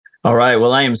All right.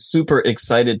 Well, I am super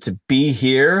excited to be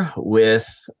here with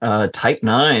Type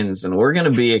Nines, and we're going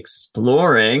to be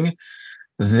exploring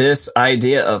this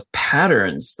idea of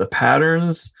patterns, the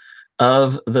patterns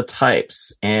of the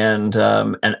types. And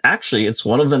actually, it's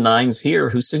one of the nines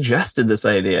here who suggested this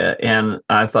idea, and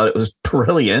I thought it was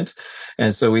brilliant.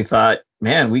 And so we thought,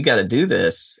 man, we got to do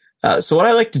this. So what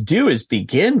I like to do is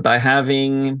begin by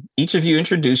having each of you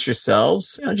introduce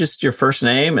yourselves, just your first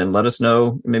name, and let us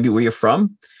know maybe where you're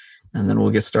from. And then we'll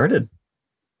get started.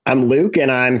 I'm Luke,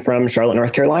 and I'm from Charlotte,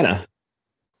 North Carolina.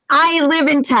 I live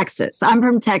in Texas. I'm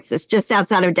from Texas, just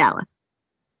outside of Dallas.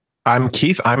 I'm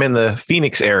Keith. I'm in the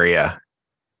Phoenix area.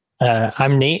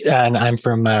 I'm Nate, and I'm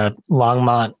from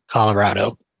Longmont,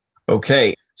 Colorado.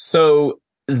 Okay. So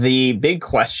the big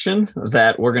question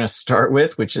that we're going to start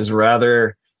with, which is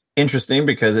rather interesting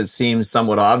because it seems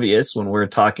somewhat obvious when we're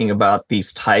talking about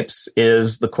these types,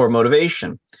 is the core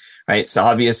motivation. Right? It's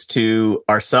obvious to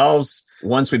ourselves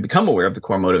once we become aware of the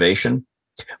core motivation.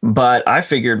 But I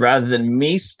figured rather than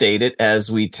me state it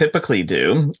as we typically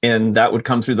do, and that would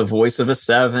come through the voice of a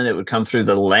 7, it would come through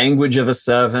the language of a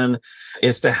 7,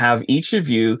 is to have each of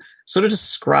you sort of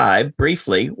describe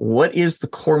briefly what is the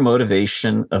core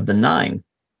motivation of the 9.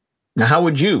 Now, how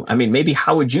would you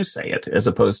say it as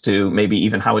opposed to maybe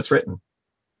even how it's written?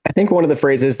 I think one of the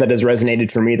phrases that has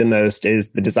resonated for me the most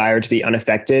is the desire to be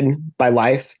unaffected by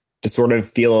life, to sort of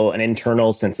feel an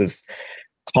internal sense of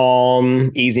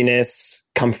calm, easiness,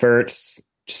 comfort,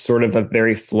 just sort of a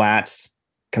very flat,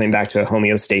 coming back to a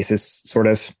homeostasis, sort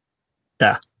of.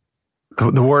 Yeah.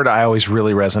 The word I always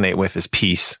really resonate with is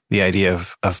peace, the idea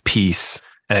of peace.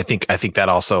 And I think that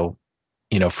also,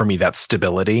 for me, that's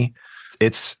stability.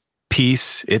 It's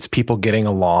peace. It's people getting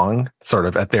along sort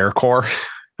of at their core.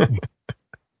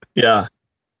 Yeah.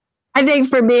 I think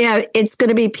for me, it's going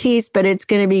to be peace, but it's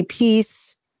going to be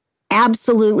peace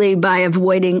absolutely by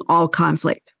avoiding all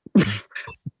conflict.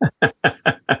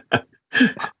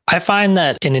 I find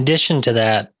that in addition to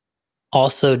that,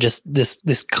 also just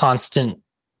this constant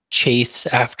chase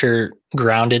after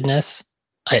groundedness.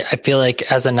 I feel like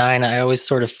as a 9, I always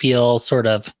sort of feel sort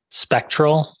of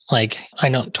spectral, like I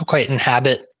don't quite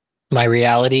inhabit my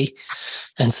reality.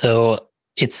 And so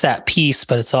it's that peace,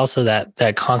 but it's also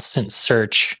that constant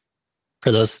search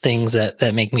for those things that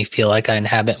make me feel like I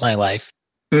inhabit my life.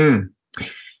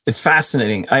 It's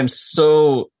fascinating. I'm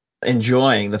so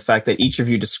enjoying the fact that each of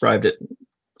you described it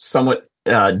somewhat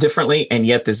differently, and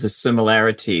yet there's this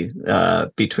similarity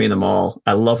between them all.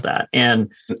 I love that. And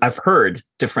I've heard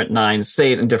different 9s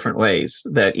say it in different ways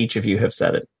that each of you have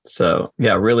said it. So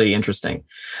yeah, really interesting.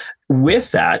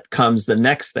 With that comes the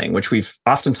next thing, which we've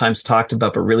oftentimes talked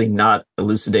about, but really not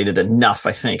elucidated enough,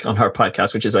 I think, on our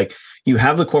podcast, which is like you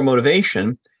have the core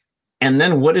motivation. And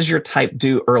then what does your type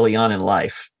do early on in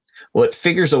life? Well, it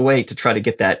figures a way to try to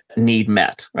get that need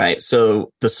met, right?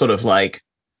 So the sort of like,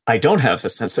 I don't have a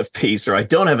sense of peace, or I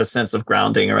don't have a sense of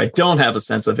grounding, or I don't have a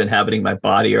sense of inhabiting my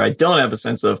body, or I don't have a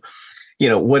sense of,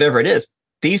 whatever it is.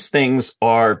 These things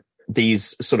are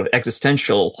these sort of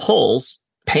existential holes,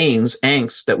 pains,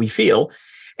 angst that we feel,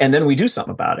 and then we do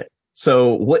something about it.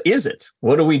 So what is it?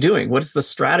 What are we doing? What's the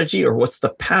strategy, or what's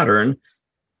the pattern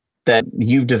that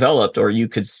you've developed, or you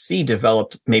could see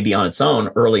developed maybe on its own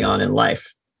early on in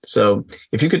life? So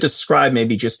if you could describe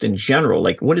maybe just in general,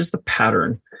 like what is the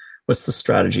pattern? What's the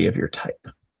strategy of your type?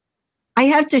 I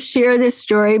have to share this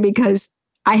story because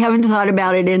I haven't thought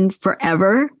about it in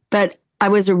forever, but I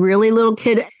was a really little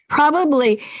kid,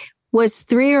 probably was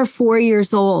 3 or 4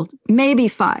 years old, maybe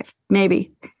 5,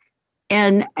 maybe.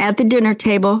 And at the dinner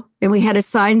table, and we had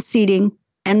assigned seating,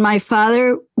 and my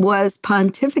father was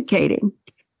pontificating.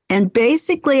 And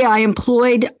basically, I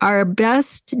employed our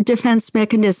best defense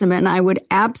mechanism, and I would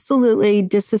absolutely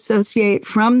disassociate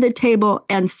from the table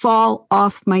and fall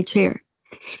off my chair.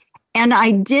 And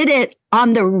I did it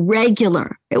on the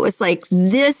regular. It was like,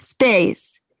 this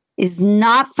space is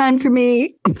not fun for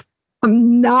me.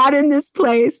 I'm not in this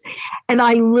place. And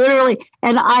I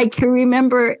can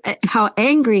remember how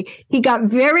angry, he got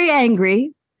very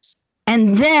angry.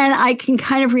 And then I can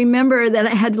kind of remember that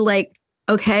I had to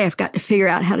okay, I've got to figure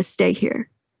out how to stay here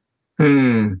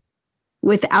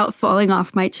without falling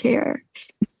off my chair.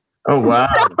 Oh, wow.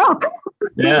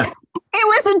 Yeah.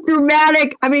 It wasn't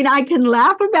dramatic. I mean, I can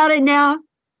laugh about it now.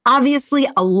 Obviously,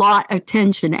 a lot of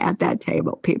tension at that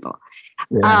table, people.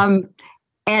 Yeah.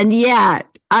 And yeah,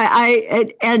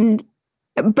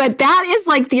 but that is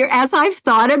like as I've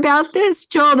thought about this,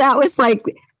 Joel, that was like,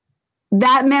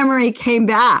 that memory came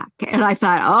back. And I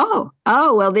thought, oh,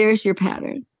 well, there's your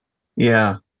pattern.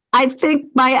 Yeah. I think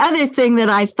my other thing that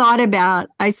I thought about,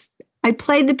 I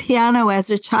played the piano as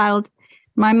a child.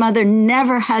 My mother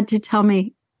never had to tell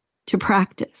me to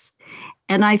practice.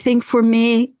 And I think for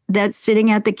me, that's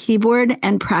sitting at the keyboard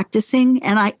and practicing.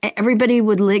 And everybody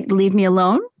would leave me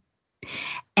alone,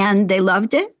 and they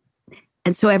loved it.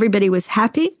 And so everybody was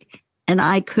happy, and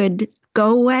I could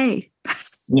go away.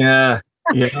 Yeah.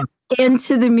 Yeah.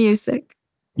 Into the music.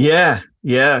 Yeah.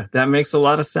 Yeah. That makes a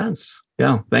lot of sense.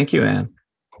 Yeah. Thank you, Anne.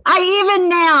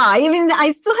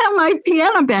 I still have my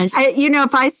piano bench.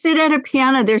 If I sit at a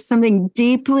piano, there's something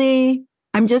deeply,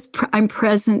 I'm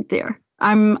present there.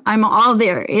 I'm all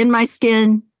there in my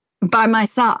skin by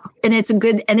myself. And it's a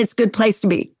good place to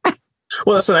be.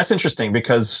 Well, so that's interesting,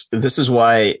 because this is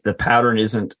why the pattern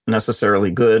isn't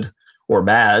necessarily good or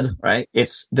bad, right?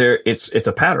 It's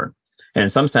a pattern. And in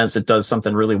some sense, it does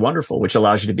something really wonderful, which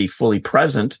allows you to be fully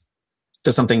present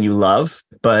to something you love,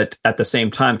 but at the same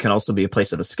time can also be a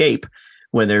place of escape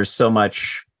when there's so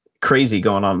much crazy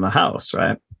going on in the house,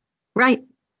 right? Right.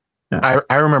 Yeah.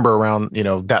 I remember around,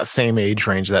 that same age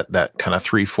range, that kind of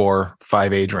 3, 4,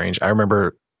 5 age range. I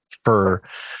remember for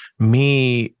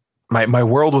me, my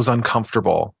world was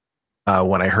uncomfortable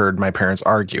when I heard my parents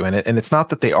argue. And it's not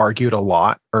that they argued a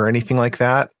lot or anything like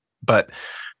that, but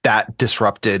that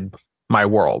disrupted my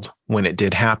world when it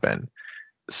did happen.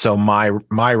 So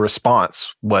my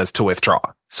response was to withdraw.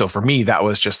 So for me, that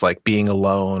was just like being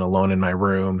alone in my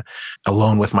room,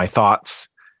 alone with my thoughts.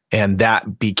 And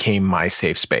that became my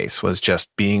safe space, was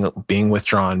just being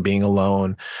withdrawn, being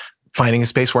alone, finding a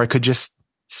space where I could just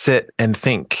sit and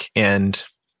think and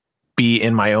be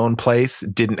in my own place.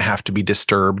 Didn't have to be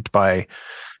disturbed by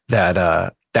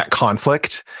that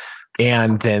conflict.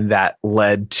 And then that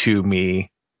led to me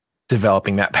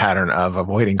developing that pattern of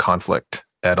avoiding conflict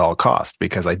at all costs,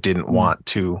 because I didn't want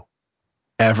to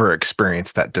ever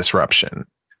experience that disruption.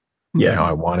 Yeah.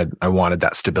 I wanted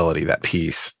that stability, that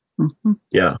peace. Mm-hmm.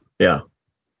 Yeah. Yeah.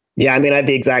 Yeah. I mean, I had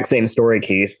the exact same story,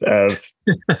 Keith, and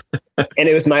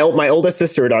it was my oldest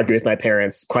sister would argue with my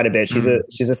parents quite a bit. She's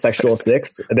a sexual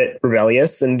 6, a bit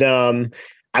rebellious. And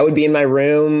I would be in my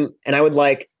room, and I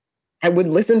would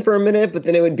listen for a minute, but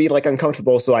then it would be like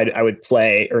uncomfortable. So I would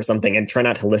play or something and try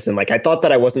not to listen. Like, I thought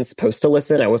that I wasn't supposed to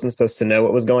listen. I wasn't supposed to know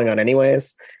what was going on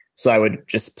anyways. So I would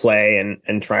just play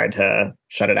and try to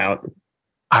shut it out.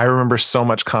 I remember so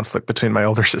much conflict between my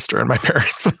older sister and my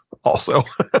parents also.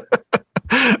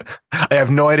 I have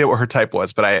no idea what her type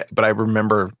was, but I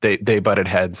remember they butted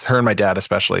heads, her and my dad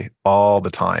especially, all the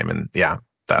time. And yeah.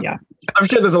 I'm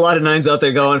sure there's a lot of 9s out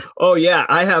there going, oh yeah,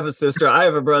 I have a sister, I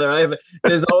have a brother,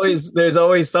 there's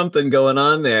always something going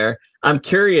on there. I'm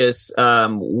curious,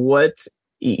 what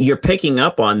you're picking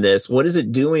up on this. What is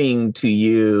it doing to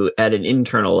you at an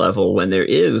internal level when there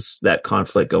is that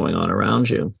conflict going on around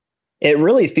you? It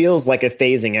really feels like a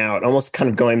phasing out, almost kind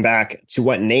of going back to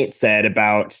what Nate said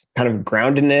about kind of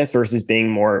groundedness versus being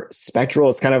more spectral.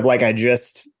 It's kind of like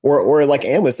or like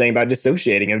Anne was saying about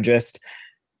dissociating, of just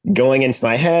going into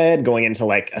my head, going into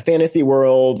like a fantasy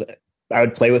world. I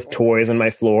would play with toys on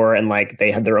my floor, and like they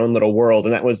had their own little world.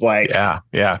 And that was like,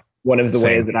 one of the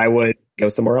ways that I would go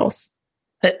somewhere else.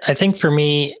 I think for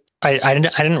me, I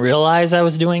didn't realize I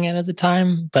was doing it at the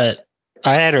time, but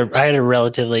I had a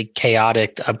relatively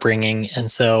chaotic upbringing.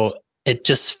 And so it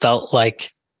just felt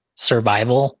like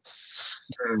survival.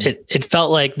 It felt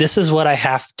like this is what I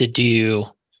have to do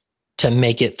to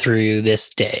make it through this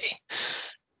day.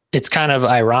 It's kind of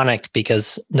ironic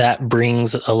because that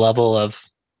brings a level of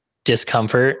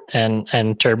discomfort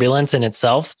and turbulence in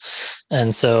itself.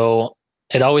 And so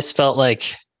it always felt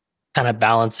like kind of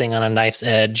balancing on a knife's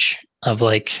edge of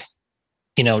like,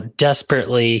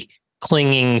 desperately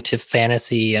clinging to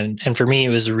fantasy. And for me, it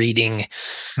was reading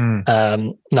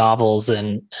novels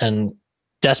and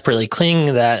desperately clinging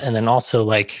to that. And then also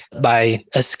like by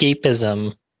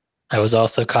escapism, I was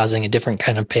also causing a different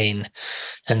kind of pain.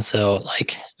 And so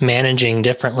like managing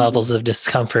different levels of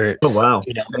discomfort. Oh, wow.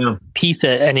 Peace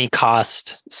at any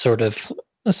cost sort of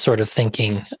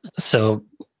thinking. So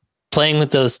playing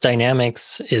with those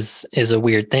dynamics is a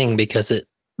weird thing, because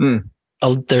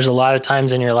there's a lot of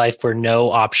times in your life where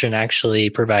no option actually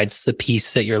provides the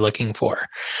peace that you're looking for.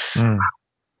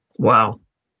 Wow.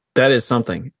 That is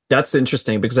something. That's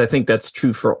interesting, because I think that's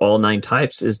true for all 9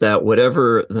 types, is that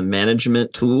whatever the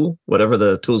management tool, whatever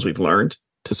the tools we've learned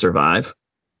to survive,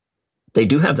 they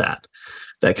do have that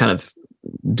kind of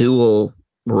dual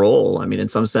role. I mean, in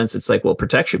some sense, it's like, well, it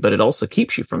protects you, but it also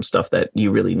keeps you from stuff that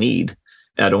you really need.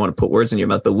 I don't want to put words in your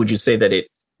mouth, but would you say that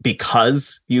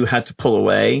because you had to pull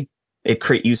away,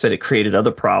 you said it created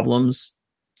other problems?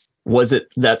 Was it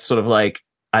that sort of like,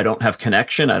 I don't have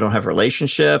connection, I don't have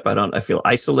relationship, I feel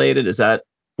isolated? Is that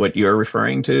what you're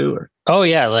referring to? Or? Oh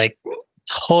yeah. Like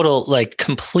total, like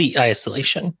complete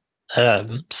isolation,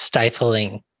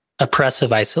 stifling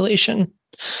oppressive isolation.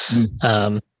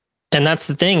 And that's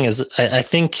the thing is I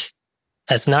think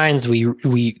as nines,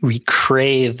 we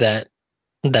crave that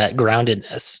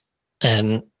groundedness.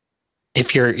 And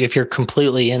if you're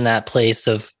completely in that place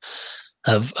of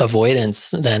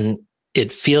avoidance, then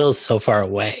it feels so far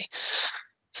away.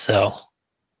 So,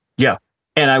 yeah.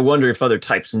 And I wonder if other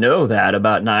types know that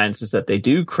about nines, is that they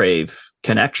do crave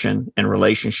connection and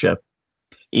relationship,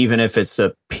 even if it's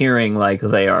appearing like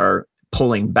they are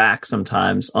pulling back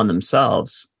sometimes on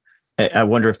themselves. I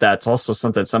wonder if that's also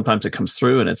something sometimes it comes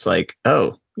through and it's like,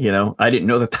 oh, I didn't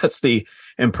know that that's the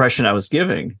impression I was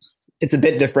giving. It's a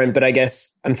bit different, but I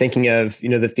guess I'm thinking of,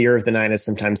 the fear of the nine is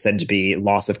sometimes said to be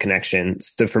loss of connection.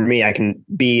 So for me, I can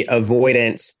be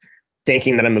avoidant,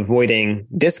 thinking that I'm avoiding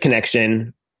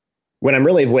disconnection when I'm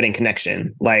really avoiding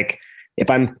connection. Like if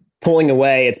I'm pulling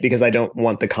away, it's because I don't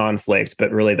want the conflict,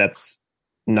 but really that's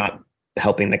not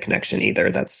helping the connection either.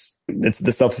 It's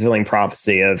the self-fulfilling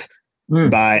prophecy of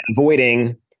by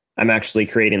avoiding, I'm actually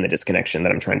creating the disconnection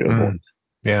that I'm trying to avoid.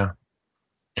 Yeah.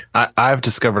 I've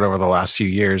discovered over the last few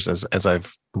years as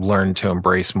I've learned to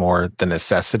embrace more the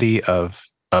necessity of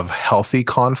healthy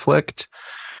conflict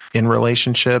in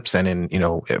relationships and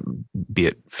in, be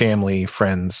it family,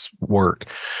 friends, work,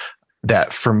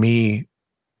 that for me,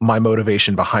 my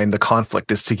motivation behind the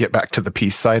conflict is to get back to the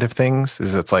peace side of things.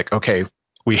 Is it's like, okay,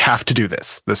 we have to do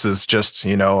this. This is just,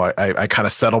 I kind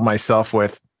of settle myself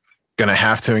with going to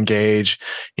have to engage,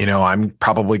 I'm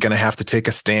probably going to have to take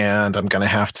a stand. I'm going to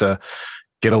have to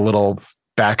get a little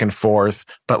back and forth,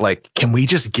 but like, can we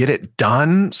just get it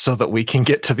done so that we can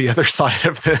get to the other side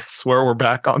of this where we're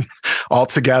back on all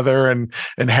together and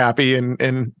happy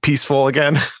and peaceful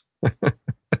again?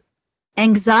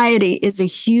 Anxiety is a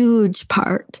huge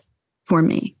part for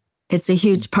me. It's a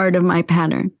huge part of my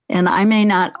pattern. And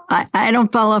I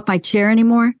don't fall off my chair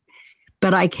anymore,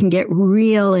 but I can get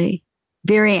really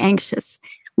very anxious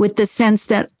with the sense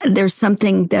that there's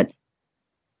something that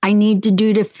I need to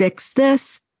do to fix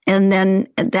this. And then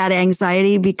that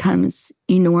anxiety becomes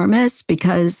enormous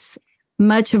because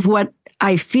much of what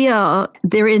I feel,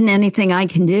 there isn't anything I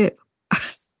can do.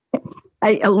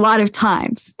 A lot of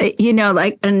times,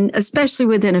 and especially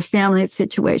within a family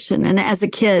situation. And as a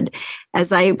kid,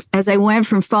 as I went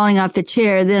from falling off the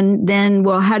chair, then,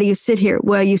 well, how do you sit here?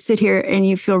 Well, you sit here and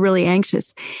you feel really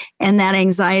anxious. And that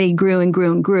anxiety grew and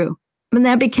grew and grew. And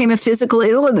that became a physical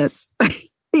illness,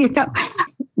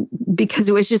 because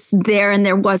it was just there and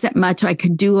there wasn't much I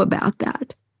could do about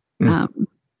that,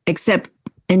 except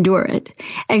endure it.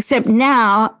 Except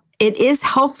now, it is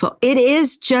helpful. It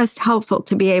is just helpful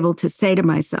to be able to say to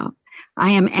myself, I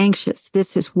am anxious.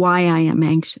 This is why I am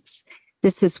anxious.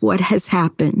 This is what has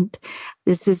happened.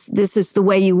 This is the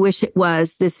way you wish it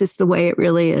was. This is the way it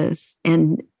really is.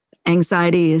 And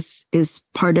anxiety is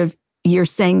part of you're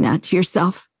saying that to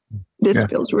yourself. This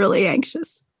feels really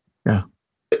anxious. Yeah.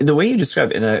 The way you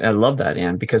describe it, and I love that,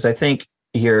 Anne, because I think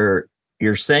you're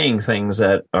saying things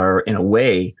that are, in a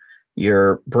way,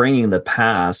 you're bringing the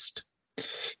past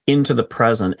into the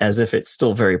present as if it's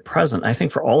still very present. I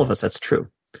think for all of us, that's true.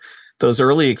 Those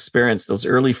early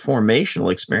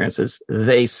formational experiences,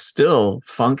 they still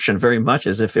function very much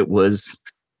as if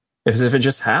it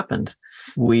just happened.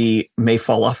 We may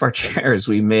fall off our chairs.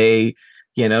 We may,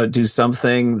 do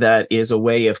something that is a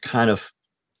way of kind of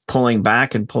pulling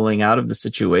back and pulling out of the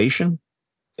situation.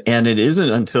 And it isn't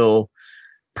until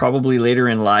probably later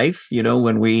in life,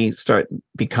 when we start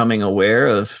becoming aware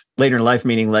of later in life,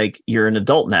 meaning like you're an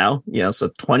adult now, so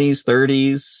 20s,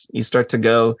 30s, you start to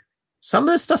go, some of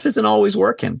this stuff isn't always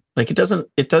working. Like it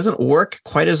doesn't work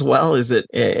quite as well as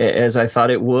I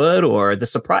thought it would, or the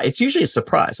surprise. It's usually a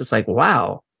surprise. It's like,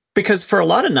 wow. Because for a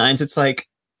lot of nines, it's like,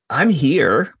 I'm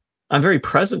here. I'm very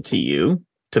present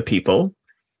to people.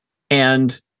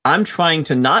 And I'm trying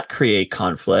to not create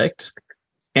conflict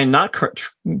and not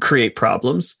create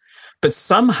problems, but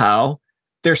somehow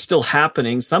they're still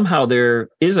happening. Somehow there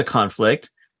is a conflict,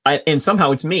 and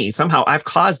somehow it's me. Somehow I've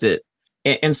caused it.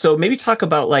 And so maybe talk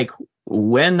about like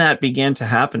when that began to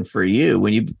happen for you,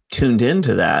 when you tuned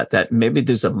into that maybe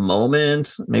there's a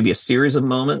moment, maybe a series of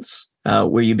moments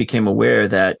where you became aware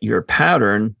that your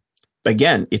pattern,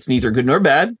 again, it's neither good nor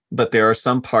bad, but there are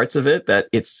some parts of it that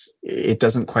it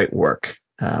doesn't quite work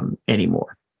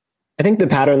anymore. I think the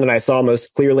pattern that I saw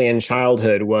most clearly in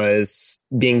childhood was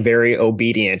being very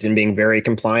obedient and being very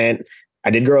compliant.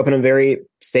 I did grow up in a very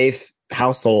safe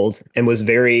household and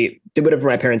did whatever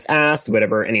my parents asked,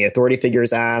 whatever any authority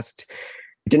figures asked.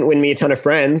 Didn't win me a ton of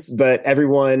friends, but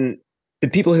the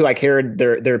people who I cared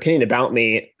their opinion about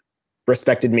me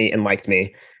respected me and liked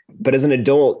me. But as an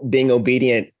adult, being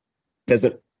obedient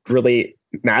doesn't really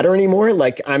matter anymore.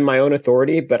 Like I'm my own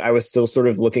authority, but I was still sort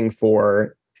of looking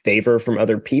for favor from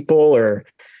other people or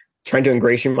trying to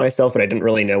ingratiate myself, but I didn't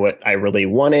really know what I really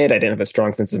wanted. I didn't have a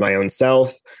strong sense of my own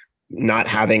self, not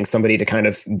having somebody to kind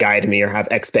of guide me or have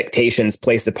expectations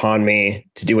placed upon me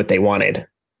to do what they wanted.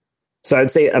 So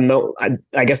I'd say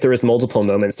I guess there was multiple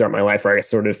moments throughout my life where I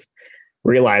sort of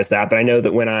realized that. But I know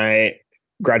that when I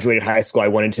graduated high school, I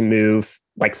wanted to move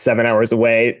like 7 hours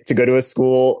away to go to a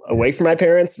school away from my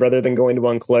parents rather than going to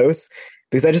one close,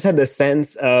 because I just had this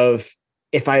sense of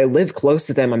if I live close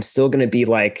to them, I'm still going to be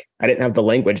like, I didn't have the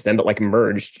language then, but like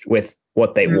merged with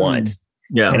what they want.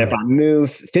 Yeah. And if I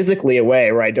move physically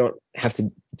away where I don't have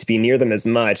to be near them as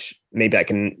much, maybe I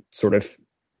can sort of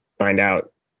find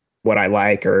out what I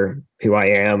like or who I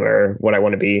am or what I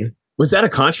want to be. Was that a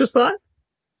conscious thought?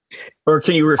 Or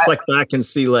can you reflect back and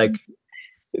see like...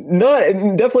 No,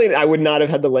 definitely I would not have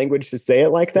had the language to say it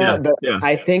like that. But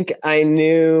I think I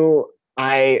knew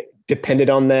I depended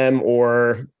on them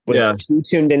or was too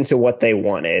tuned into what they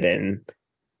wanted. And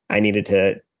I needed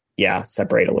to,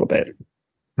 separate a little bit.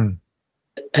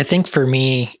 I think for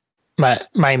me,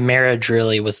 my marriage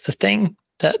really was the thing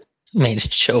that made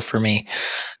it show for me.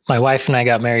 My wife and I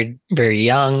got married very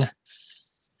young.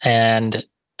 And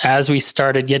as we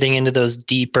started getting into those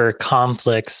deeper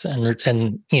conflicts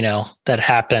and you know, that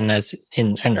happen as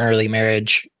in an early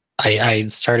marriage, I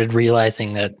started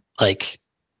realizing that like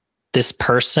this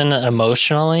person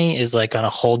emotionally is like on a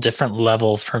whole different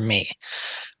level for me.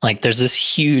 Like there's this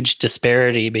huge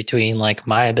disparity between like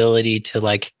my ability to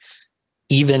like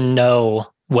even know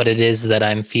what it is that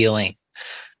I'm feeling,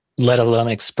 let alone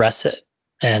express it.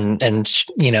 And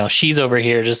you know, she's over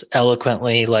here just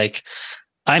eloquently like,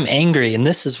 I'm angry and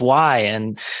this is why.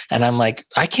 And I'm like,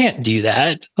 I can't do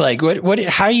that. Like,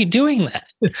 how are you doing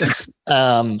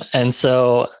that? And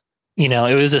so, you know,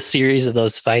 it was a series of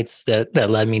those fights that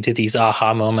led me to these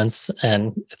aha moments.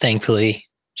 And thankfully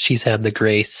she's had the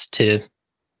grace to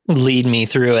lead me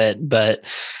through it. But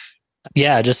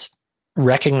yeah, just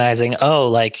recognizing, oh,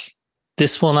 like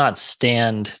this will not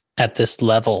stand at this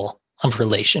level of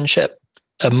relationship.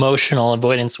 Emotional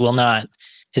avoidance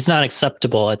is not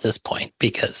acceptable at this point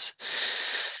because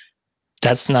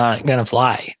that's not going to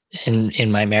fly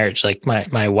in my marriage. Like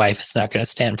my wife is not going to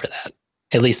stand for that,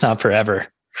 at least not forever.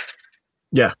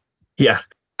 Yeah. Yeah.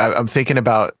 I'm thinking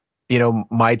about, you know,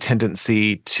 my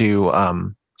tendency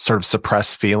to sort of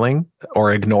suppress feeling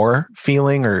or ignore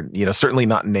feeling or, you know, certainly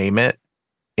not name it.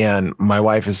 And my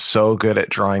wife is so good at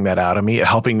drawing that out of me,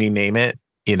 helping me name it,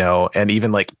 you know, and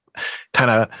even like kind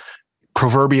of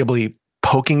proverbially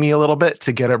poking me a little bit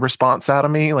to get a response out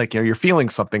of me. Like, you know, you're feeling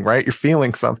something, right? You're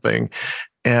feeling something.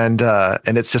 And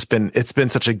it's been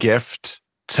such a gift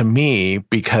to me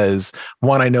because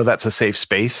one, I know that's a safe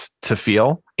space to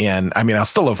feel. And I mean, I'll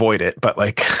still avoid it, but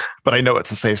I know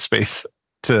it's a safe space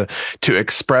to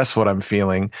express what I'm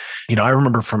feeling. You know, I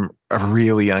remember from a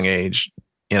really young age,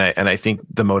 and I think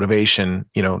the motivation,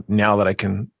 you know, now that I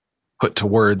can put to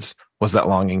words was that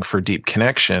longing for deep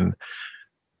connection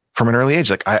from an early age.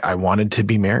 Like I wanted to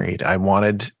be married. I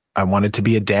wanted to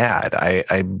be a dad.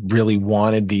 I really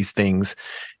wanted these things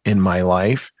in my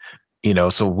life, you know,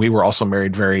 so we were also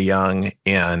married very young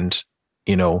and,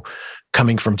 you know,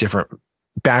 coming from different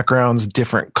backgrounds,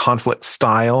 different conflict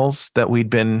styles that we'd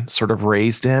been sort of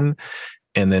raised in,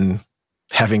 and then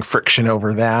having friction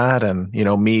over that. And, you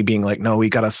know, me being like, no, we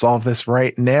got to solve this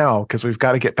right now because we've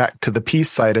got to get back to the peace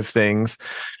side of things.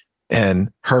 And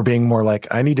her being more like,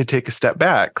 I need to take a step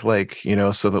back, like, you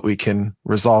know, so that we can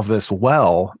resolve this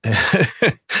well.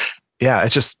 Yeah,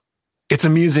 it's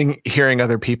amusing hearing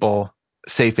other people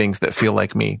say things that feel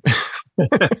like me.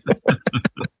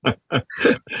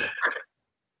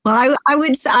 Well, I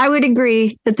would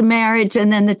agree that the marriage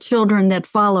and then the children that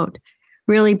followed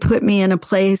really put me in a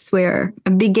place where I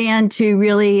began to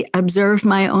really observe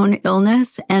my own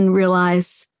illness and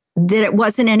realize that it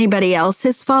wasn't anybody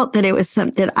else's fault, that it was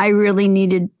something that I really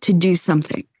needed to do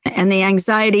something. And the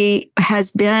anxiety has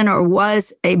been or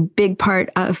was a big part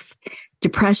of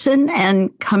depression,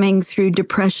 and coming through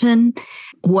depression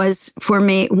was for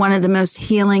me one of the most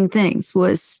healing things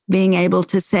was being able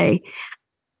to say,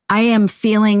 I am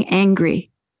feeling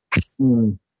angry.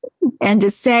 And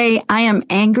to say I am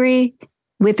angry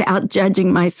without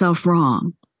judging myself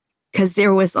wrong. Because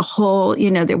there was a whole, you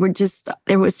know, there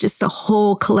was just a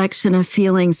whole collection of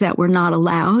feelings that were not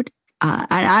allowed.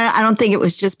 I don't think it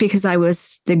was just because I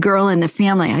was the girl in the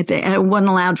family. I think it wasn't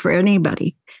allowed for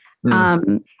anybody.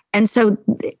 And so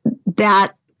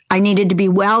that I needed to be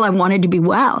well. I wanted to be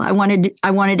well. I wanted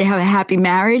to have a happy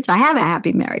marriage. I have a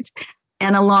happy marriage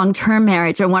and a long-term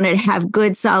marriage. I wanted to have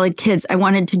good, solid kids. I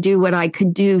wanted to do what I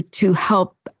could do to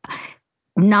help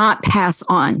not pass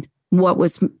on what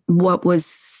was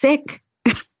sick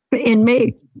in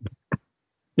me.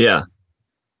 Yeah.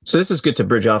 So this is good to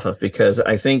bridge off of, because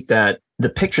I think that the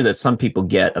picture that some people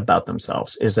get about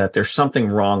themselves is that there's something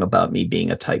wrong about me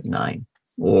being a type 9,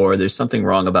 or there's something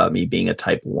wrong about me being a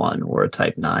type 1 or a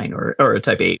type 9 or a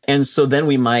type 8. And so then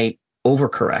we might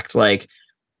overcorrect, like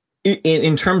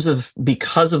in terms of,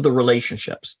 because of the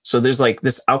relationships. So there's like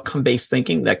this outcome-based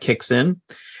thinking that kicks in,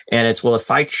 and it's, well, if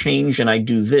I change and I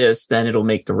do this, then it'll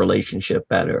make the relationship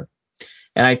better.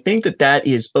 And I think that that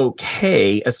is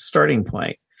okay as a starting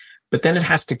point. But then it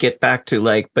has to get back to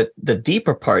like, but the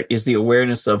deeper part is the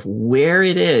awareness of where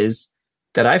it is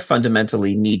that I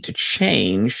fundamentally need to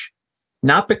change,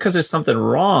 not because there's something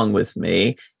wrong with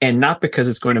me, and not because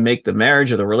it's going to make the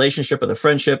marriage or the relationship or the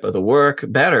friendship or the work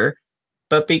better,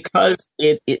 but because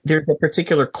there's a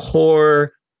particular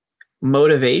core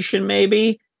motivation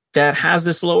maybe that has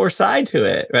this lower side to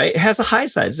it, right? It has a high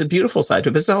side. It's a beautiful side to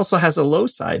it, but it also has a low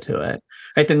side to it,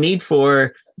 right? The need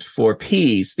for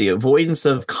peace, the avoidance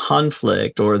of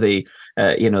conflict, or the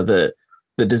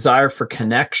desire for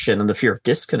connection and the fear of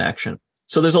disconnection.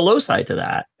 So there's a low side to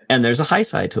that, and there's a high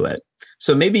side to it.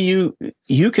 So maybe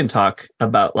you can talk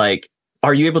about, like,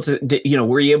 are you able to,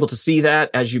 were you able to see that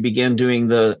as you began doing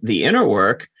the inner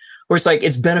work, or it's like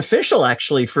it's beneficial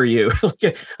actually for you,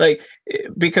 like,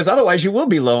 because otherwise you will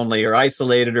be lonely or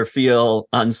isolated or feel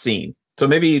unseen. So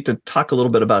maybe to talk a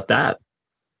little bit about that.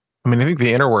 I mean, I think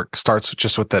the inner work starts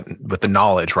just with the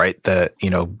knowledge, right?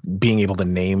 Being able to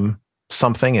name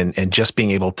something, and just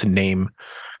being able to name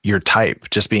your type,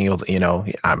 just being able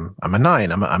to, I'm a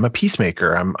 9, I'm a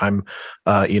peacemaker, I'm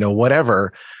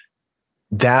whatever.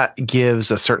 That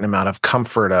gives a certain amount of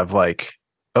comfort of like,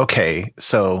 okay,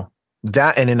 so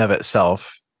that in and of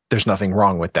itself, there's nothing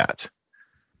wrong with that,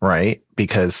 right?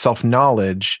 Because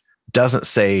self-knowledge doesn't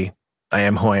say I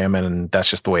am who I am and that's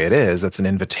just the way it is. That's an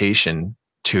invitation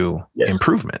to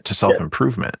improvement, to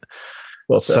self-improvement.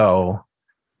 Well said. So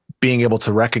being able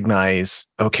to recognize,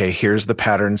 okay, here's the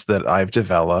patterns that I've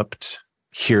developed.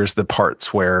 Here's the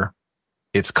parts where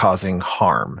it's causing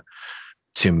harm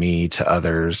to me, to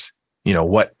others.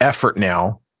 What effort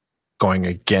now, going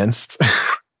against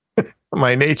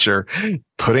my nature,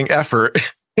 putting effort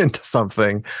into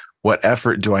something, what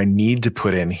effort do I need to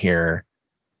put in here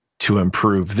to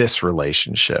improve this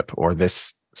relationship or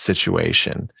this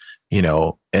situation?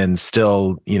 And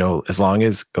still, as long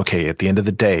as, okay, at the end of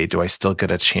the day, do I still get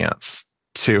a chance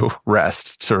to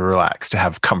rest, to relax, to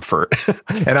have comfort?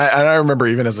 And I remember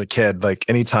even as a kid, like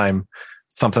anytime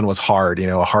something was hard,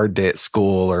 a hard day at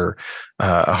school or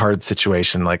a hard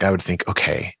situation, like I would think,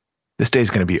 okay, this day's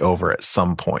going to be over at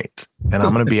some point, and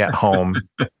I'm going to be at home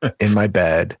in my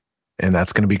bed, and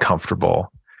that's going to be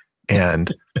comfortable.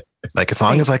 And like, as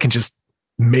long as I can just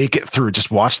make it through,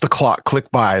 just watch the clock click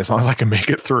by, as long as I can make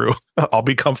it through, I'll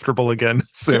be comfortable again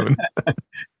soon.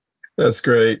 That's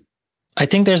great. I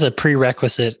think there's a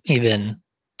prerequisite even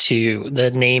to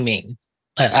the naming,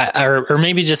 or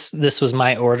maybe just this was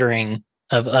my ordering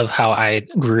of how I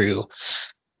grew.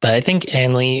 But I think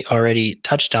Anne-Lee already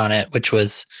touched on it, which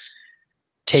was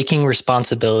taking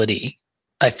responsibility.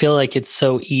 I feel like it's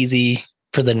so easy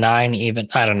for the 9, even,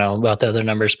 I don't know about the other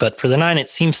numbers, but for the 9, it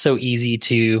seems so easy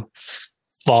to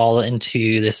fall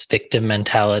into this victim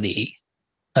mentality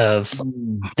of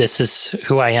this is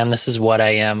who I am, this is what I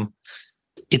am.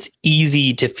 It's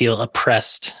easy to feel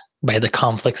oppressed by the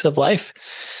conflicts of life.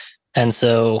 And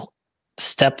so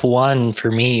step 1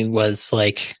 for me was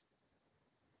like,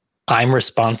 I'm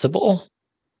responsible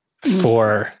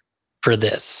for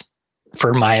this,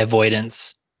 for my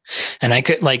avoidance. And I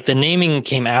could, like, the naming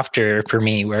came after for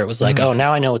me, where it was like, oh,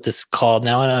 now I know what this is called.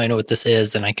 Now I know what this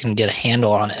is, and I can get a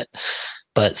handle on it.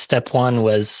 But step 1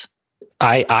 was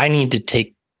I need to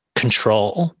take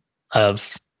control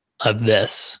of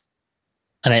this.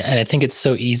 And I think it's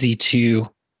so easy to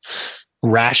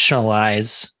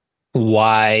rationalize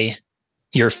why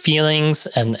your feelings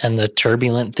and the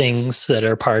turbulent things that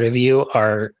are part of you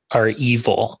are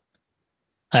evil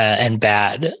and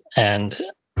bad. And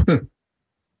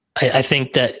I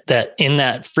think that in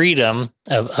that freedom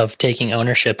of taking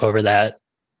ownership over that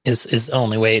is the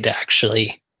only way to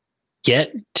actually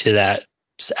get to that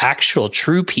actual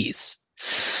true peace.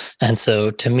 And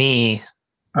so to me,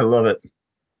 I love it.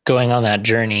 Going on that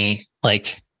journey,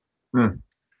 like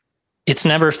it's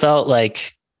never felt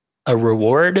like a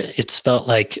reward. It's felt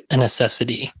like a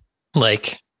necessity.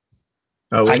 Like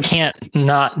I can't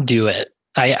not do it.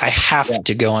 I have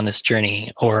to go on this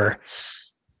journey, or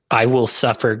I will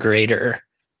suffer greater.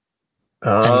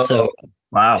 And so,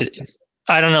 wow.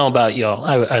 I don't know about y'all.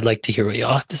 I'd like to hear what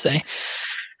y'all have to say.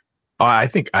 I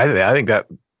think that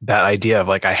that idea of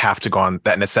like, I have to go on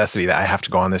that necessity that I have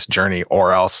to go on this journey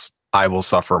or else I will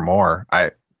suffer more.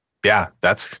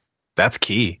 That's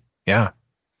key. Yeah.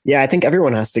 Yeah, I think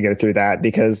everyone has to go through that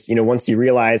because, once you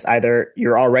realize either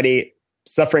you're already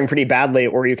suffering pretty badly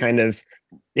or you kind of,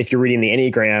 if you're reading the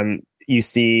Enneagram, you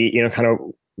see, kind of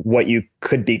what you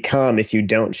could become if you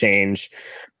don't change.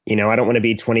 I don't want to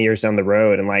be 20 years down the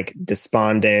road and like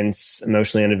despondent,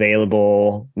 emotionally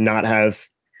unavailable, not have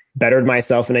bettered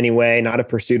myself in any way, not have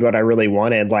pursued what I really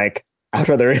wanted. Like, I'd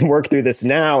rather work through this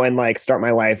now and like start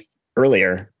my life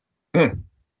earlier.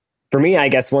 For me, I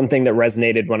guess one thing that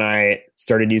resonated when I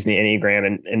started using the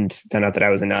Enneagram and found out that I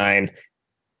was a 9,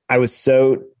 I was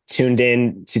so tuned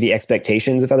in to the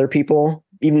expectations of other people.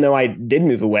 Even though I did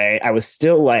move away, I was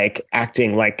still like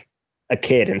acting like a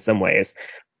kid in some ways.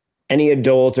 Any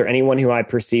adult or anyone who I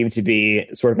perceived to be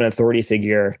sort of an authority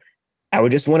figure, I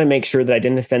would just want to make sure that I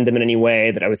didn't offend them in any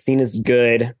way, that I was seen as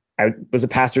good. I was a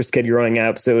pastor's kid growing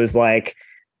up. So it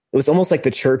was almost like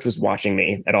the church was watching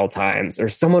me at all times, or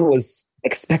someone was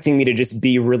expecting me to just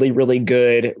be really, really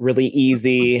good, really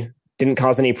easy, didn't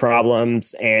cause any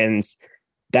problems. And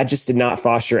that just did not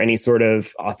foster any sort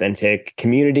of authentic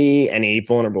community, any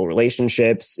vulnerable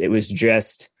relationships. It was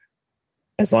just,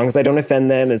 as long as I don't offend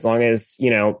them, as long as,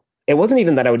 it wasn't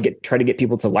even that I would try to get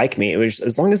people to like me. It was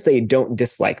as long as they don't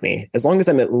dislike me, as long as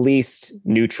I'm at least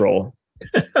neutral.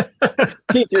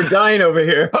 Keith, you're dying over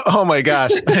here. Oh my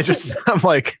gosh. I'm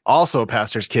like also a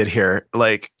pastor's kid here.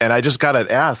 Like, and I just got to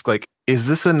ask, like, is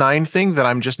this a 9 thing that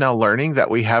I'm just now learning that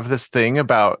we have this thing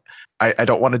about, I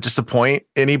don't want to disappoint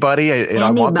anybody.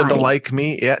 I want them to like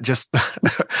me. Yeah. Just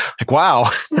like,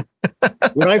 wow.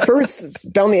 When I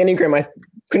first found the Enneagram, I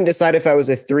couldn't decide if I was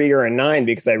a 3 or a 9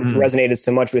 because I resonated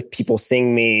so much with people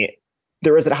seeing me.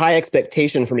 There was a high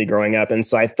expectation for me growing up. And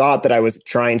so I thought that I was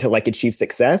trying to like achieve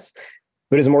success,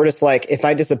 but it's more just like, if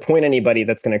I disappoint anybody,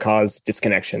 that's going to cause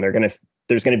disconnection.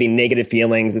 There's going to be negative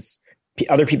feelings.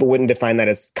 Other people wouldn't define that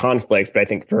as conflict, but I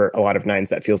think for a lot of 9s,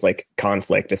 that feels like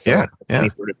conflict if someone has any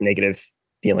sort of negative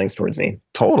feelings towards me.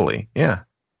 Totally. Yeah.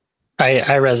 I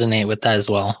resonate with that as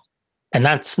well. And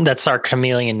that's our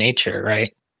chameleon nature,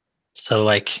 right? So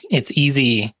like, it's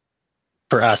easy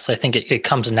for us. I think it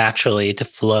comes naturally to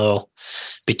flow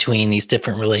between these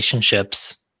different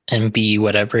relationships and be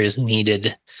whatever is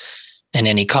needed in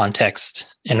any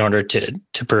context in order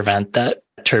to prevent that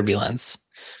turbulence.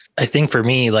 I think for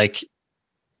me, like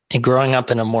growing up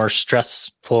in a more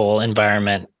stressful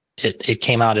environment, it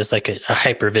came out as like a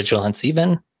hypervigilance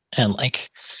even, and like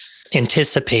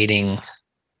anticipating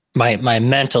my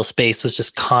mental space was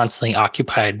just constantly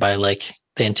occupied by like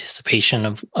the anticipation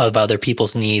of other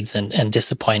people's needs and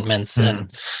disappointments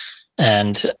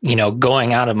and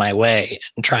going out of my way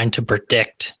and trying to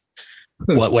predict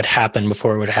what would happen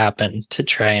before it would happen to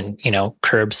try and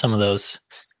curb some of those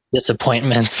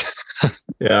disappointments.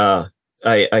 Yeah,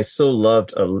 I so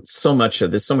loved so much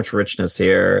of this, so much richness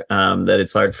here that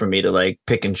it's hard for me to like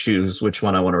pick and choose which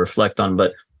one I want to reflect on.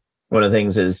 But one of the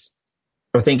things is,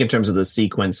 I think in terms of the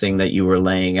sequencing that you were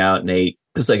laying out, Nate,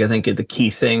 it's like, I think the key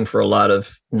thing for a lot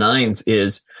of 9s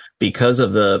is because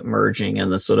of the merging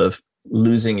and the sort of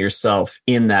losing yourself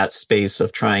in that space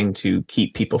of trying to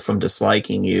keep people from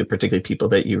disliking you, particularly people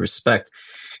that you respect,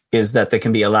 is that there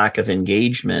can be a lack of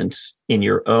engagement in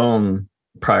your own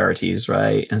priorities,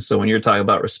 right? And so when you're talking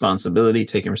about responsibility,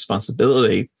 taking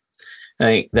responsibility, I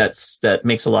think that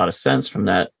makes a lot of sense from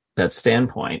that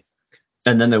standpoint.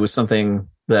 And then there was something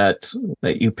that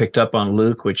you picked up on,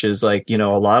 Luke, which is like, a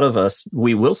lot of us,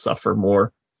 we will suffer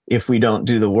more if we don't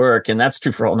do the work. And that's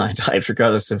true for all 9 types,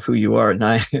 regardless of who you are. And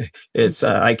I had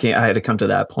to come to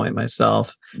that point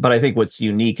myself. But I think what's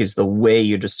unique is the way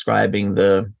you're describing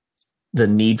the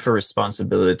need for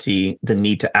responsibility, the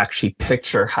need to actually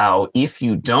picture how, if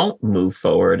you don't move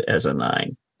forward as a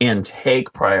 9 and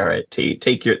take priority,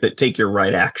 take your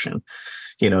right action,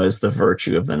 as the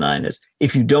virtue of the 9 is.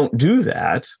 If you don't do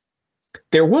that,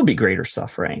 there will be greater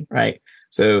suffering, right?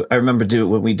 So I remember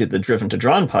when we did the Driven to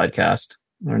Drawn podcast,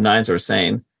 our 9s were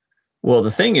saying, well,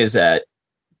 the thing is that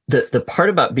the part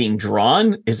about being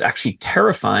drawn is actually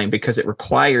terrifying because it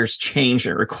requires change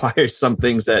and it requires some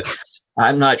things that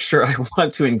I'm not sure I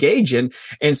want to engage in.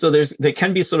 And so there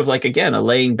can be sort of like, again, a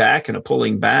laying back and a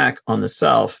pulling back on the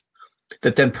self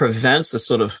that then prevents a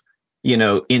sort of,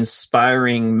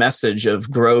 inspiring message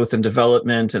of growth and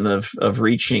development and of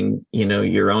reaching,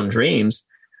 your own dreams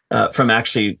from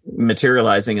actually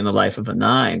materializing in the life of a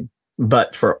 9.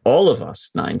 But for all of us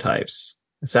 9 types,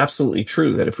 it's absolutely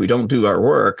true that if we don't do our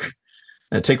work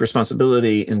and take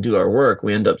responsibility and do our work,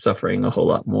 we end up suffering a whole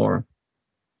lot more.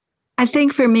 I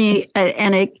think for me,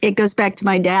 and it goes back to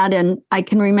my dad, and I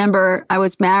can remember I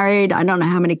was married. I don't know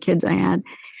how many kids I had,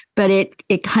 but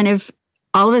it kind of,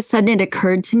 all of a sudden it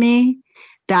occurred to me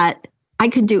that I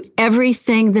could do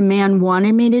everything the man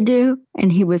wanted me to do,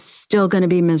 and he was still going to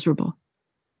be miserable.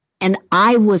 And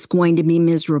I was going to be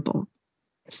miserable.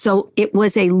 So it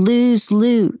was a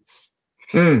lose-lose.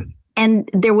 And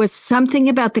there was something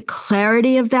about the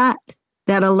clarity of that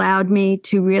allowed me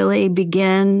to really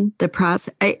begin the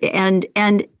process. And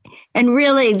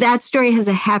really that story has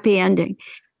a happy ending.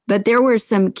 But there were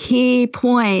some key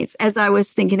points as I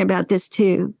was thinking about this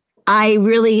too. I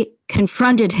really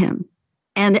confronted him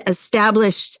and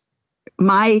established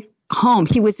my home.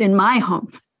 He was in my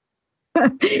home.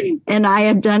 And I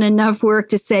had done enough work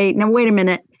to say, now, wait a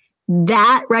minute,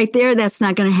 that right there, that's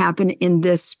not going to happen in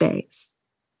this space.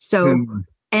 So,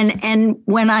 and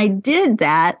when I did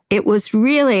that, it was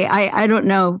really, I don't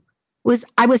know,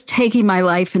 I was taking my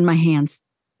life in my hands.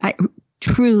 I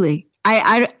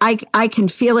can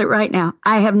feel it right now.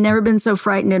 I have never been so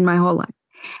frightened in my whole life.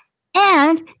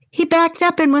 And he backed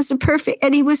up and was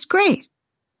and he was great.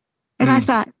 And I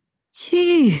thought,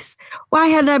 geez, why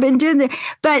hadn't I been doing that?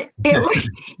 But it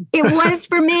was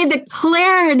for me the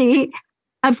clarity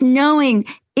of knowing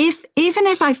even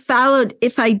if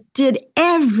I did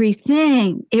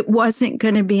everything, it wasn't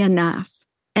going to be enough.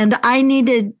 And I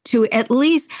needed to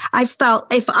I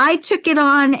felt if I took it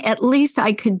on, at least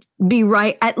I could be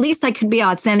right. At least I could be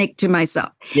authentic to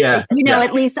myself. Yeah.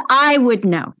 At least I would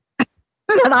know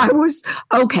that I was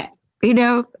okay. And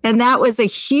that was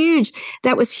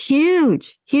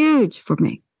huge for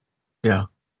me. Yeah.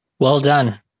 Well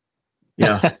done.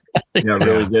 Yeah. Yeah.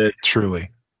 Really good. Truly.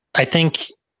 I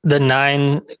think the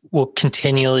 9 will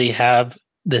continually have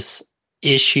this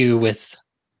issue with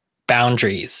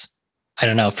boundaries. I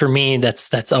don't know. For me,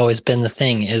 that's always been the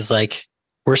thing, is like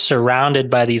we're surrounded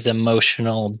by these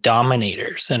emotional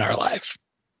dominators in our life.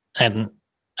 And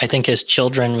I think as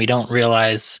children, we don't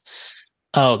realize,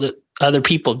 that other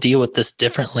people deal with this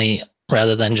differently,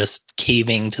 rather than just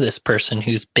caving to this person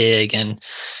who's big and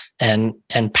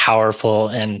powerful.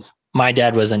 And my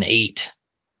dad was an 8.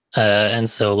 And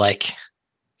so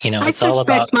it's all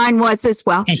about, mine was as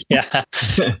well. Yeah.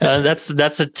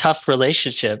 That's a tough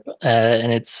relationship.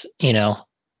 And it's,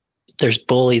 there's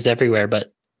bullies everywhere,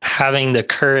 but having the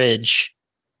courage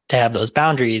to have those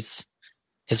boundaries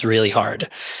is really hard.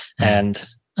 And,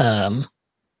 but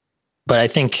I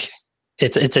think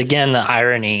it's again, the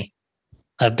irony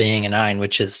of being a 9,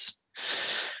 which is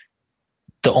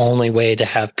the only way to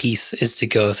have peace is to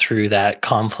go through that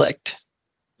conflict.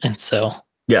 And so,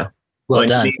 yeah. Well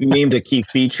done. You named a key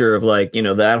feature of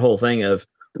that whole thing of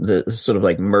the sort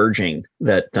of merging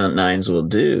that 9s will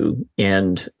do.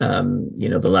 And,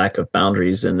 the lack of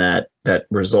boundaries and that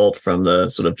result from the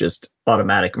sort of just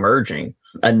automatic merging.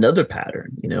 Another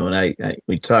pattern, and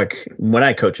we talk, when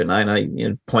I coach a 9, I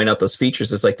point out those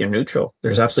features as they're neutral.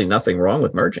 There's absolutely nothing wrong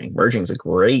with merging. Merging is a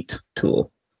great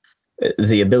tool.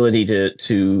 The ability to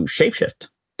shapeshift,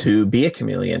 to be a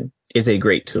chameleon is a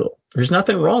great tool. There's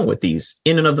nothing wrong with these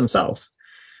in and of themselves.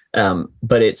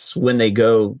 But it's when they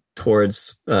go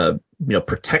towards,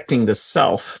 protecting the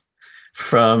self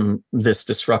from this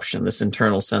disruption, this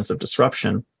internal sense of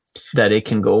disruption, that it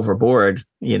can go overboard,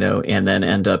 and then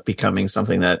end up becoming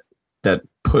something that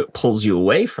pulls you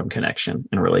away from connection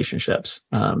and relationships.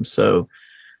 So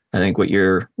I think what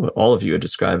all of you are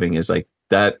describing is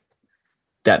that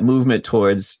movement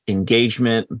towards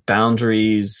engagement,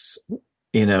 boundaries,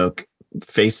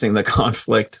 facing the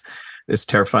conflict, as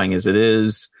terrifying as it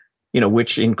is,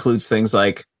 which includes things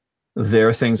like, there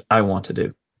are things I want to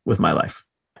do with my life.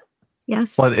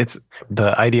 Yes. Well, it's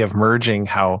the idea of merging,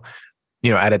 how,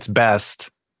 at its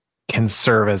best can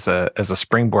serve as a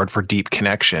springboard for deep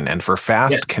connection and for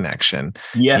fast connection.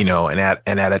 Yes.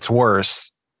 And at its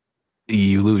worst,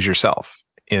 you lose yourself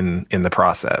in the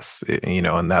process,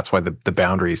 and that's why the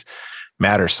boundaries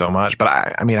matter so much. But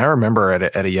I remember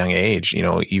at a young age,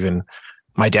 even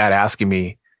my dad asking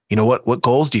me, what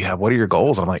goals do you have? What are your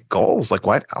goals? And I'm like, goals? Like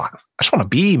what? I just want to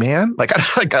be, man.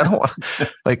 I don't want,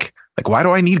 like, why do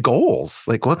I need goals?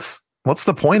 Like, what's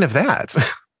the point of that?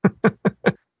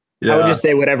 Yeah. I would just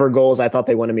say whatever goals I thought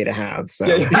they wanted me to have. So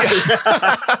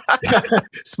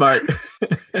Smart.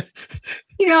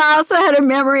 I also had a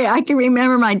memory. I can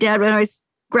remember my dad when I was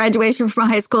graduation from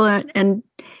high school and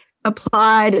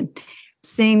applied and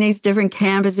seeing these different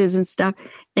campuses and stuff.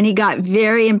 And he got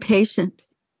very impatient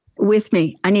with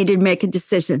me. I needed to make a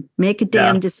decision, make a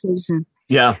damn decision.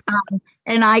 Yeah.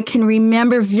 And I can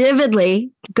remember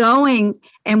vividly going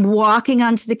and walking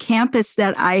onto the campus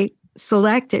that I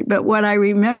selected. But what I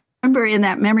remember in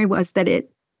that memory was that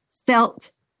it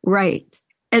felt right.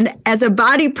 And as a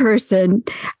body person,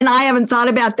 and I haven't thought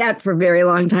about that for a very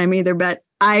long time either, but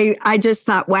I just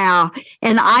thought, wow.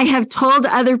 And I have told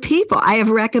other people, I have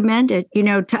recommended,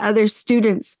 to other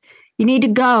students, you need to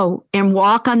go and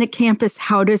walk on the campus.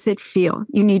 How does it feel?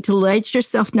 You need to let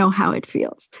yourself know how it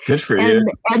feels. Good for you.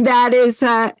 And that is,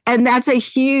 and that's a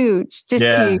huge,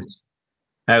 huge.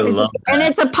 I love that. And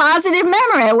it's a positive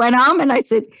memory. I went home and I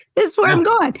said, this is where I'm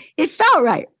going. It felt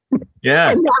right.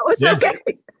 Yeah. And that was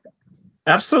okay.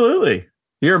 Absolutely.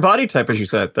 You're a body type, as you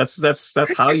said.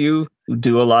 That's how you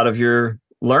do a lot of your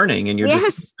learning and your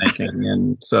decision making.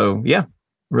 And so, yeah,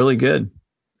 really good.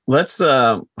 Let's,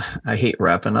 I hate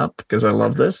wrapping up because I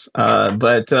love this,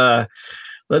 but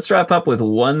let's wrap up with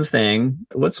one thing.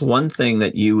 What's one thing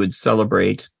that you would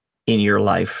celebrate in your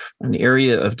life, an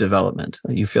area of development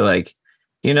that you feel like,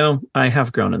 I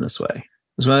have grown in this way?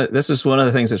 This is one of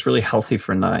the things that's really healthy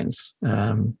for nines,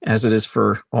 as it is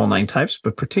for all 9 types,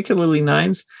 but particularly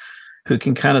nines who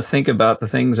can kind of think about the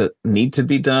things that need to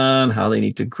be done, how they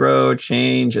need to grow,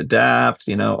 change, adapt,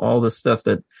 all the stuff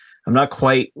that I'm not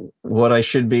quite what I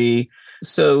should be.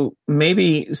 So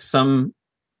maybe something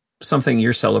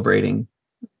you're celebrating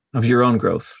of your own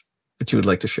growth that you would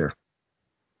like to share.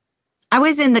 I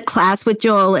was in the class with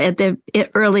Joel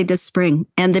early this spring,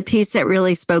 and the piece that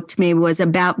really spoke to me was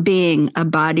about being a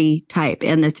body type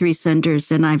and the 3 centers.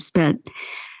 And I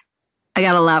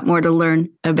got a lot more to learn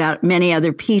about many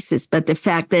other pieces, but the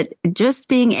fact that just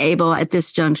being able at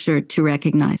this juncture to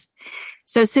recognize.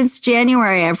 So since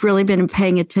January, I've really been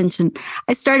paying attention.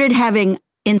 I started having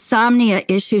insomnia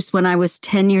issues when I was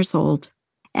 10 years old.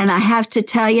 And I have to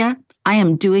tell you, I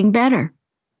am doing better.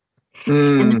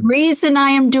 And the reason I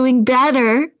am doing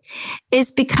better is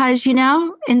because,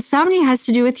 insomnia has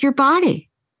to do with your body.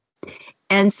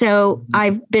 And so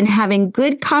I've been having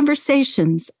good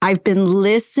conversations. I've been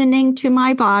listening to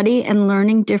my body and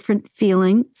learning different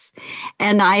feelings.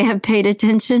 And I have paid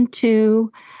attention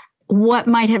to what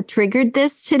might have triggered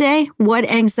this today, what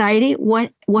anxiety,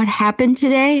 what happened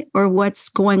today, or what's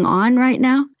going on right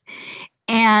now.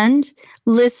 And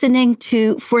listening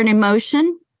for an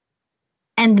emotion,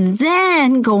 and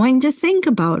then going to think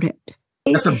about it.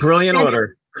 That's a brilliant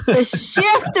order. The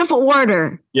shift of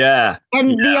order. Yeah.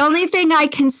 And the only thing I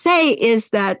can say is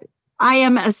that I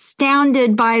am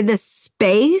astounded by the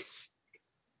space,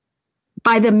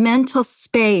 by the mental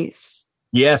space.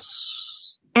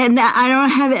 Yes. And that I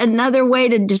don't have another way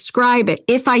to describe it.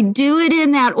 If I do it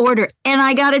in that order, and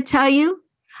I got to tell you,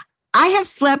 I have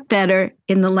slept better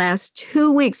in the last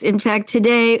 2 weeks. In fact,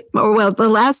 the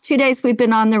last 2 days we've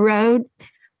been on the road,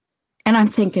 and I'm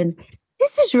thinking,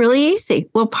 this is really easy.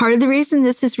 Well, part of the reason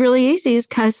this is really easy is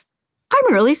because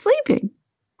I'm really sleeping.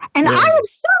 And I am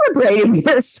celebrating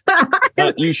this.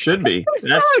 You should be.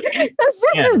 This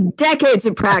is decades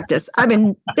of practice.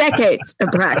 Decades of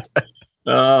practice.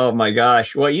 Oh my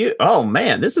gosh. Well,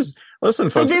 listen,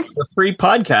 folks, it's a free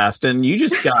podcast, and you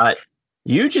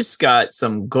just got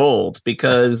some gold,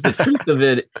 because the truth of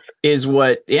it is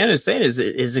what Anna is saying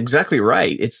is exactly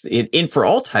right. It's for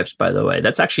all types, by the way.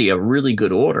 That's actually a really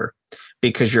good order,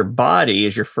 because your body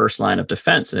is your first line of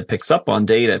defense, and it picks up on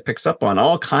data, it picks up on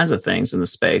all kinds of things in the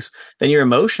space. Then your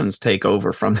emotions take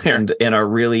over from there and are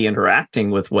really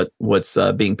interacting with what's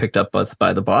being picked up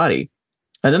by the body.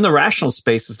 And then the rational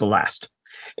space is the last.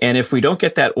 And if we don't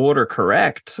get that order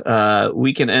correct,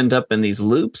 we can end up in these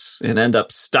loops and end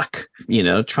up stuck,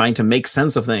 trying to make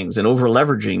sense of things and over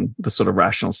leveraging the sort of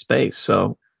rational space.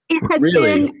 So it has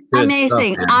really been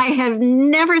amazing. I have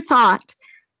never thought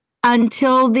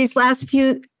until these last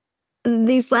few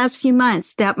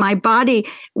months that my body,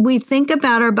 we think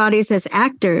about our bodies as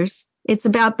actors. It's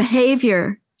about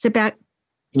behavior. It's about,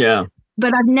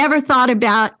 but I've never thought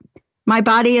about my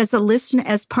body as a listener,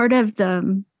 as part of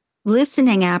the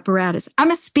listening apparatus.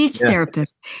 I'm a speech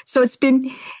therapist, so it's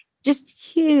been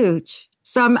just huge.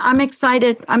 So I'm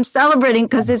excited. I'm celebrating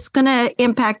because it's going to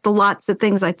impact lots of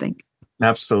things, I think.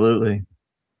 Absolutely.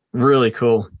 Really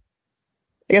cool.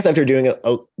 I guess after doing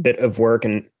a bit of work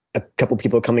and a couple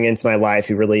people coming into my life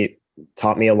who really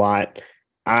taught me a lot,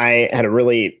 I had a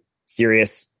really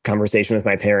serious conversation with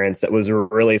my parents that was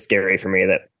really scary for me,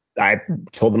 that I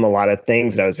told them a lot of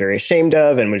things that I was very ashamed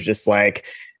of, and was just like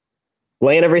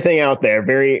laying everything out there,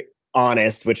 very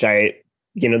honest, which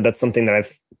that's something that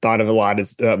I've thought of a lot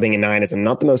is about being a 9, is I'm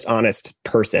not the most honest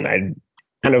person. I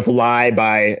kind of lie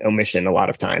by omission a lot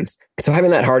of times. So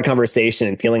having that hard conversation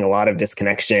and feeling a lot of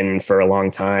disconnection for a long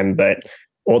time, but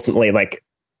ultimately, like,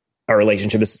 our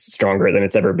relationship is stronger than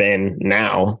it's ever been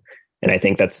now. And I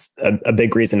think that's a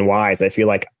big reason why, is I feel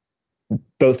like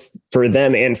both for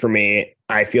them and for me,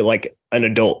 I feel like an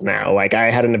adult now. Like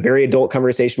I had a very adult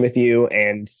conversation with you,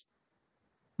 and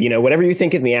whatever you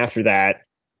think of me after that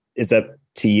is up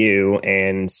to you.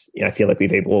 And I feel like we've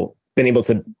been able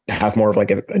to have more of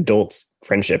like an adult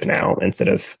friendship now instead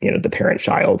of the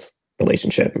parent-child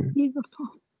relationship. Beautiful.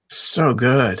 So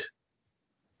good.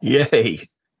 Yay.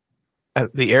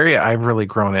 The area I've really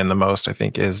grown in the most, I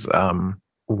think, is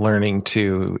learning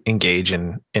to engage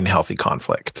in healthy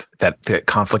conflict. That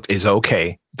conflict is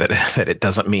okay. That it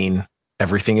doesn't mean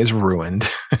everything is ruined.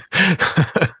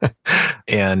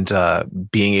 And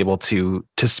being able to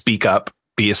speak up,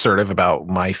 be assertive about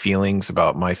my feelings,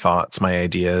 about my thoughts, my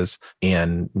ideas,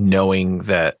 and knowing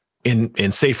that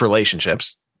in safe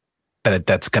relationships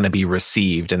that's going to be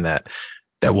received, and that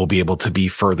will be able to be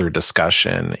further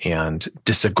discussion and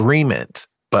disagreement,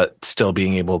 but still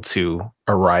being able to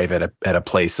arrive at a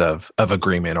place of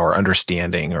agreement or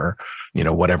understanding, or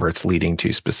whatever it's leading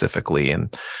to specifically.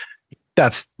 And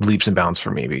that's leaps and bounds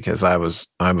for me, because I was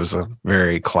a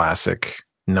very classic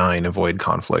 9, avoid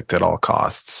conflict at all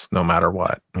costs, no matter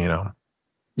what.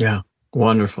 Yeah,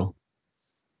 wonderful.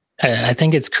 I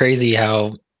think it's crazy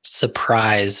how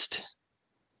surprised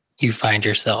you find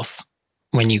yourself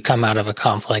when you come out of a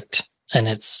conflict and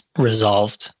it's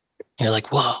resolved. You're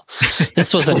like, whoa,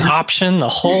 this was an option the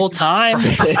whole time.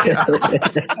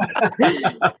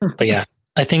 But yeah,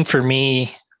 I think for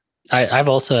me, I've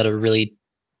also had a really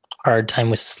hard time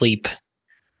with sleep.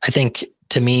 I think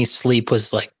to me, sleep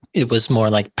was like, it was more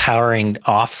like powering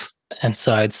off. And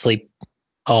so I'd sleep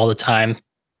all the time.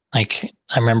 Like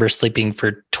I remember sleeping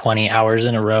for 20 hours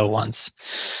in a row once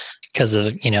because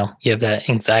of, you have that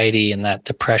anxiety and that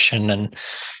depression, and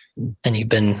you've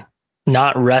been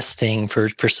not resting for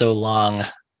so long.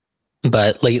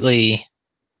 But lately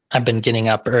I've been getting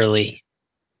up early,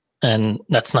 and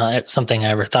that's not something I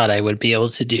ever thought I would be able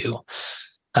to do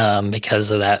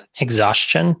because of that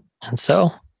exhaustion. And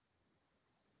so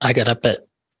I got up at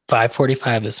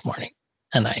 5:45 this morning,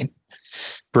 and I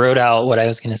wrote out what I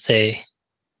was going to say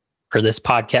for this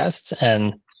podcast.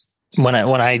 And when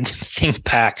I think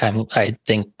back, I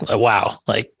think, wow,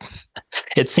 like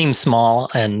it seems small.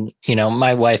 And,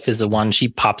 my wife is the one, she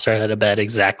pops right out of bed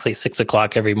exactly 6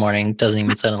 o'clock every morning, doesn't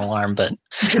even set an alarm. But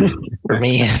for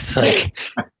me, it's like,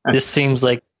 this seems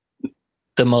like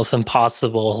the most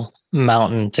impossible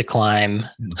mountain to climb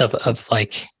of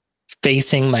like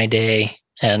facing my day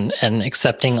and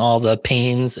accepting all the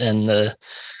pains and the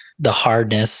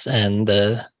hardness and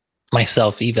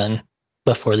myself even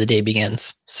before the day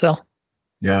begins. So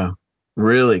yeah,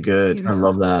 really good. Beautiful. I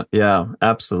love that. Yeah,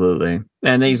 absolutely.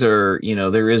 And these are,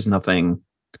 there is nothing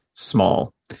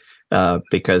small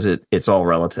because it's all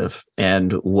relative.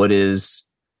 And what is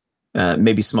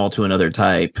maybe small to another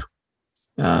type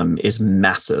is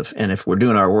massive. And if we're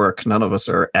doing our work, none of us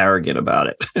are arrogant about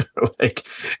it. Like,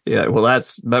 yeah, well,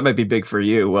 that might be big for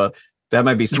you. Well, that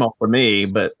might be small for me,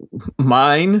 but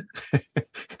mine's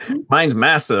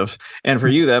massive. And for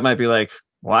you, that might be like,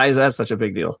 why is that such a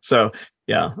big deal? So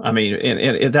yeah, I mean,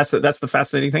 and that's the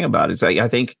fascinating thing about it. Is I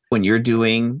think when you're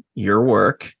doing your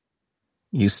work,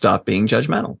 you stop being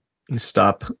judgmental. You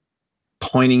stop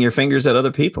pointing your fingers at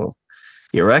other people.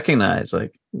 You recognize,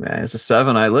 like, as a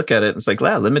 7, I look at it and it's like,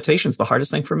 wow, limitation's the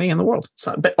hardest thing for me in the world. It's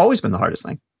always been the hardest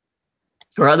thing.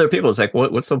 Or other people, it's like,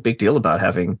 what's so big deal about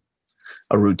having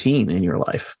a routine in your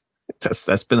life?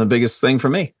 That's been the biggest thing for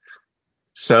me.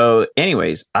 So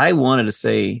anyways, I wanted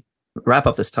to wrap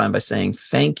up this time by saying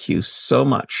thank you so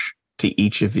much to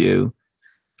each of you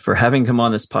for having come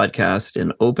on this podcast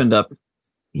and opened up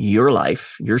your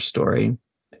life, your story,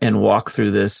 and walk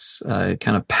through this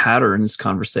kind of patterns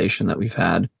conversation that we've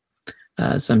had.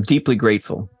 So I'm deeply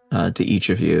grateful to each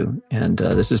of you. And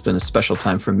this has been a special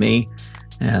time for me,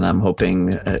 and I'm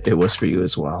hoping it was for you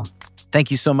as well. Thank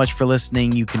you so much for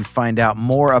listening. You can find out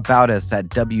more about us at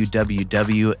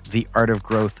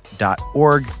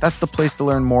www.theartofgrowth.org. That's the place to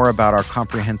learn more about our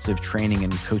comprehensive training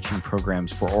and coaching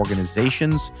programs for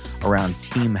organizations around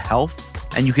team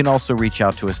health. And you can also reach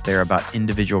out to us there about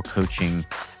individual coaching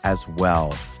as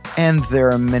well. And there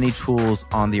are many tools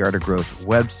on the Art of Growth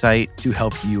website to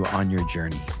help you on your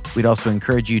journey. We'd also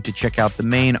encourage you to check out the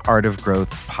main Art of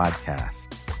Growth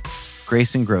podcast.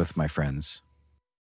 Grace and growth, my friends.